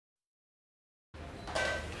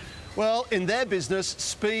Well, in their business,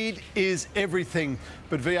 speed is everything.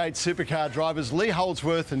 But V8 supercar drivers Lee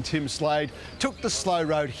Holdsworth and Tim Slade took the slow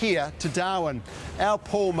road here to Darwin. Our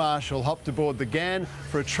Paul Marshall hopped aboard the Ghan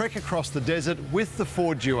for a trek across the desert with the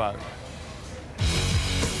Ford duo.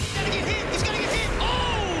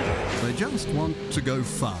 They just want to go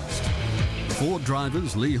fast. Ford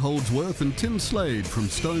drivers Lee Holdsworth and Tim Slade from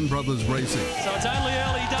Stone Brothers Racing. So it's only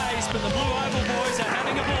early days, but the Blue Oval boys are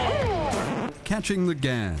having a ball. Catching the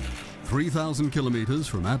Ghan, 3,000 kilometres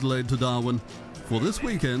from Adelaide to Darwin for this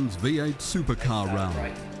weekend's V8 supercar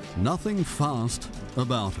round. Nothing fast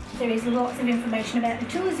about it. There is lots of information about the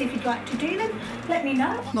tours. If you'd like to do them, let me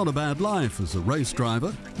know. Not a bad life as a race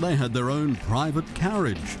driver. They had their own private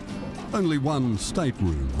carriage. Only one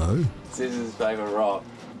stateroom, though. Scissors, paper, rock.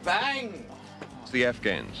 Bang! The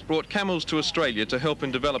Afghans brought camels to Australia to help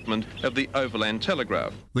in development of the overland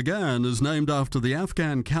telegraph. The Ghan is named after the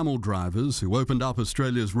Afghan camel drivers who opened up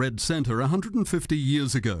Australia's Red Centre 150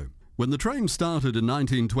 years ago. When the train started in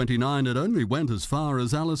 1929, it only went as far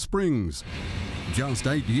as Alice Springs. Just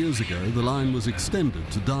 8 years ago, the line was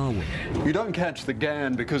extended to Darwin. You don't catch the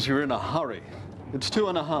Ghan because you're in a hurry. It's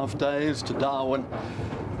 2.5 days to Darwin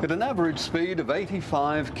at an average speed of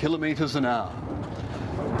 85 kilometres an hour.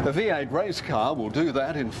 A V8 race car will do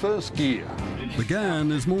that in first gear. The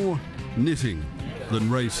Ghan is more knitting than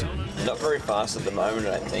racing. Not very fast at the moment,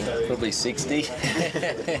 I think. Probably 60.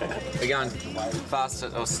 We're going fast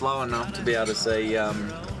or slow enough to be able to see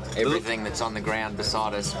everything that's on the ground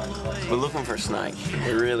beside us. We're looking for a snake.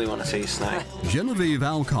 We really want to see a snake. Genevieve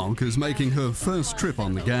Alcock is making her first trip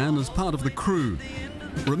on the Ghan as part of the crew.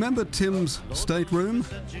 Remember Tim's stateroom?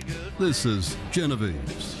 This is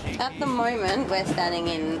Genevieve's. At the moment, we're standing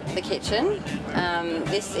in the kitchen.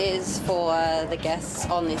 This is for the guests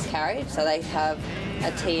on this carriage, so they have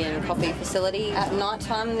a tea and coffee facility. At night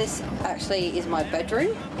time, this actually is my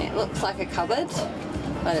bedroom. It looks like a cupboard,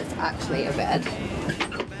 but it's actually a bed.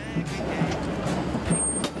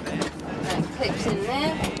 And it clips in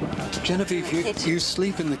there. Genevieve, you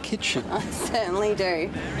sleep in the kitchen. I certainly do.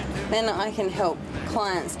 Then I can help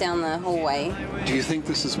clients down the hallway. Do you think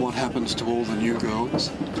this is what happens to all the new girls?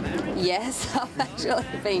 Yes, I've actually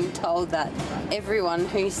been told that everyone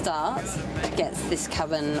who starts gets this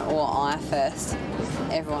cabin or eye first.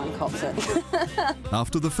 Everyone cops it.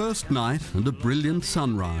 After the first night and a brilliant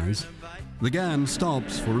sunrise, the Ghan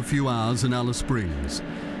stops for a few hours in Alice Springs.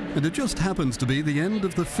 And it just happens to be the end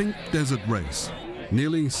of the Fink Desert Race.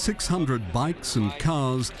 Nearly 600 bikes and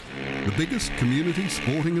cars, the biggest community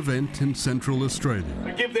sporting event in Central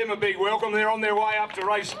Australia. Give them a big welcome. They're on their way up to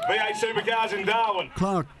race V8 supercars in Darwin.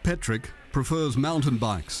 Clark Petrick prefers mountain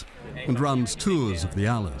bikes and runs tours of the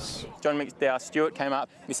Alice. John McDowell Stewart came up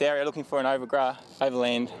this area looking for an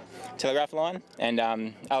overland telegraph line, and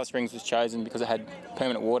Alice Springs was chosen because it had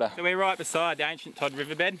permanent water. So we're right beside the ancient Todd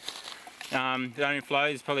riverbed. It only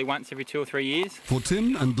flows probably once every 2 or 3 years. For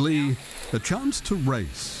Tim and Lee, a chance to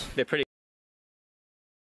race. They're pretty.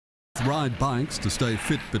 Ride bikes to stay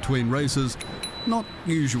fit between races, not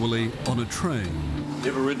usually on a train.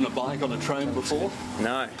 You ever ridden a bike on a train before?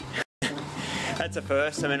 No. That's a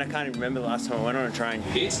first. I mean, I can't even remember the last time I went on a train.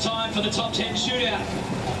 It's time for the top 10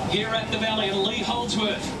 shootout here at the Valley and Lee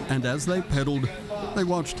Holdsworth. And as they pedalled, they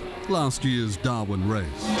watched last year's Darwin race.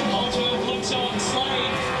 Holdsworth looks on,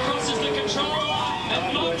 Slade crosses the control line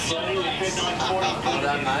and knocks on Well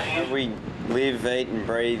done, mate. We live, eat and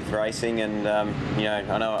breathe racing, and you know,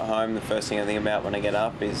 I know at home the first thing I think about when I get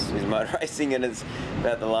up is motor racing, and it's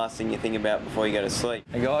about the last thing you think about before you go to sleep.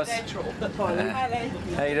 Hey guys.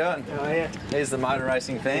 How you doing? Oh yeah. Here's the motor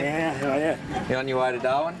racing fan. Yeah, oh yeah. You on your way to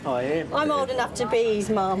Darwin? Oh yeah. I'm old enough to be his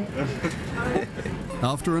mum.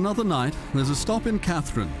 After another night, there's a stop in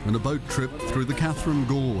Katherine and a boat trip through the Katherine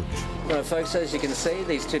Gorge. Well, folks, as you can see,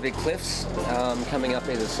 these two big cliffs coming up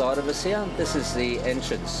either side of us here. This is the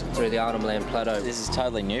entrance through the Arnhem Land Plateau. This is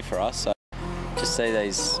totally new for us, so to see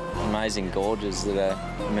these amazing gorges that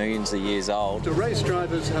are millions of years old. Do race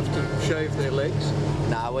drivers have to shave their legs?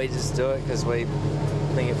 Nah, we just do it because we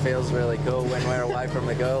think it feels really cool when we're away from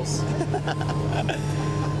the girls.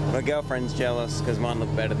 My girlfriend's jealous because mine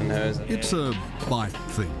look better than hers. It's a bike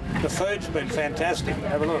thing. The food's been fantastic.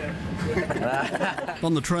 Have a look.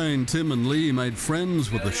 On the train, Tim and Lee made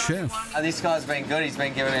friends with the chef. This guy's been good. He's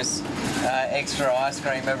been giving us extra ice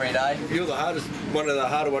cream every day. You're the hardest, one of the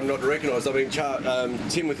harder ones not to recognise. I mean,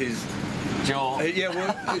 Tim with his jaw. Yeah,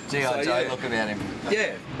 well, G.I. Joe, look about him.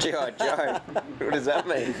 Yeah. G.I. Joe. What does that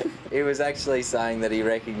mean? He was actually saying that he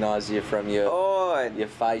recognised you from your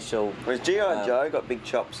facial. Was G.I. Joe got big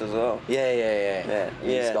chops as well? Yeah.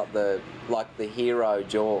 He's got the hero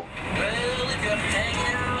jaw. Well, if you're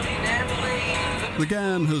hanging out in Adelaide, The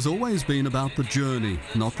Ghan has always been about the journey,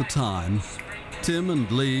 not the time. Tim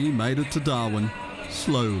and Lee made it to Darwin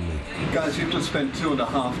slowly. Guys, you've just spent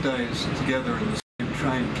 2.5 days together in the same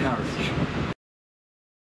train carriage.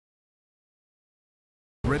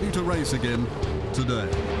 Ready to race again today.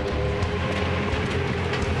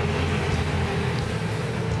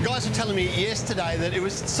 Guys were telling me yesterday that it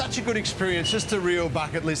was such a good experience, just a real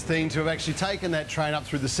bucket list thing to have actually taken that train up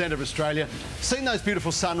through the centre of Australia, seen those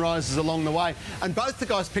beautiful sunrises along the way, and both the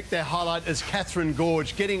guys picked their highlight as Catherine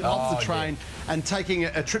Gorge. Getting off the train and taking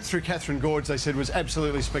a trip through Catherine Gorge, they said, was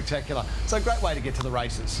absolutely spectacular. So a great way to get to the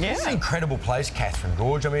races. Yeah. It's an incredible place, Catherine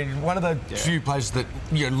Gorge. I mean, one of the few places that,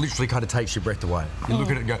 you know, literally kind of takes your breath away. You look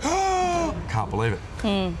at it and go, oh, can't believe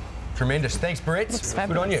it. Tremendous. Thanks, Brett.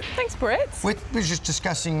 Good on you. Thanks, Brett. We're just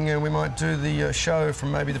discussing we might do the show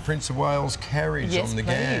from maybe the Prince of Wales carriage on the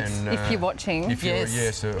Ghan. If you're watching. If you're,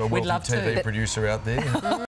 yes, a wealthy TV producer out there.